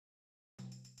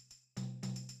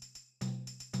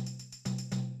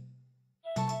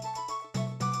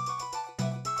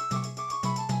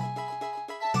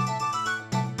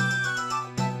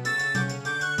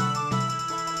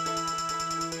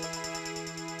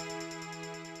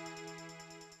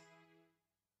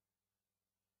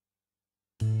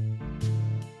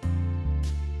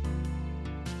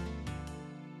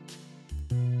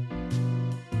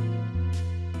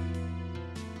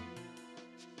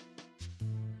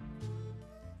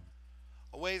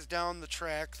ways down the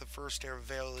track, the first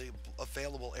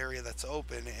available area that's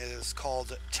open is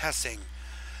called Tessing.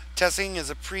 Tessing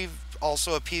is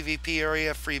also a PvP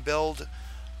area, free build.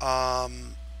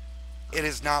 Um, it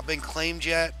has not been claimed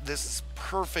yet. This is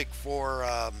perfect for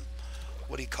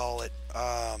what do you call it?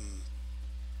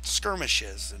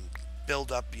 Skirmishes and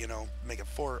build up. Make a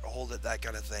fort, hold it, that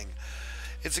kind of thing.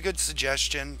 It's a good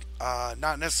suggestion.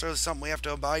 Not necessarily something we have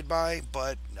to abide by,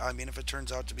 but I mean, if it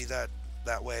turns out to be that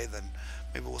way, then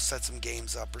maybe we'll set some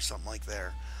games up or something like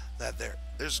that.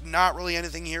 There's not really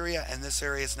anything here yet, and this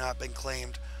area has not been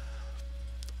claimed.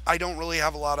 I don't really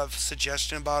have a lot of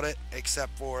suggestion about it,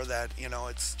 except for that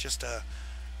it's just a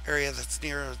area that's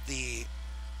near the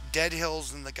Dead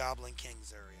Hills and the Goblin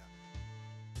Kings area.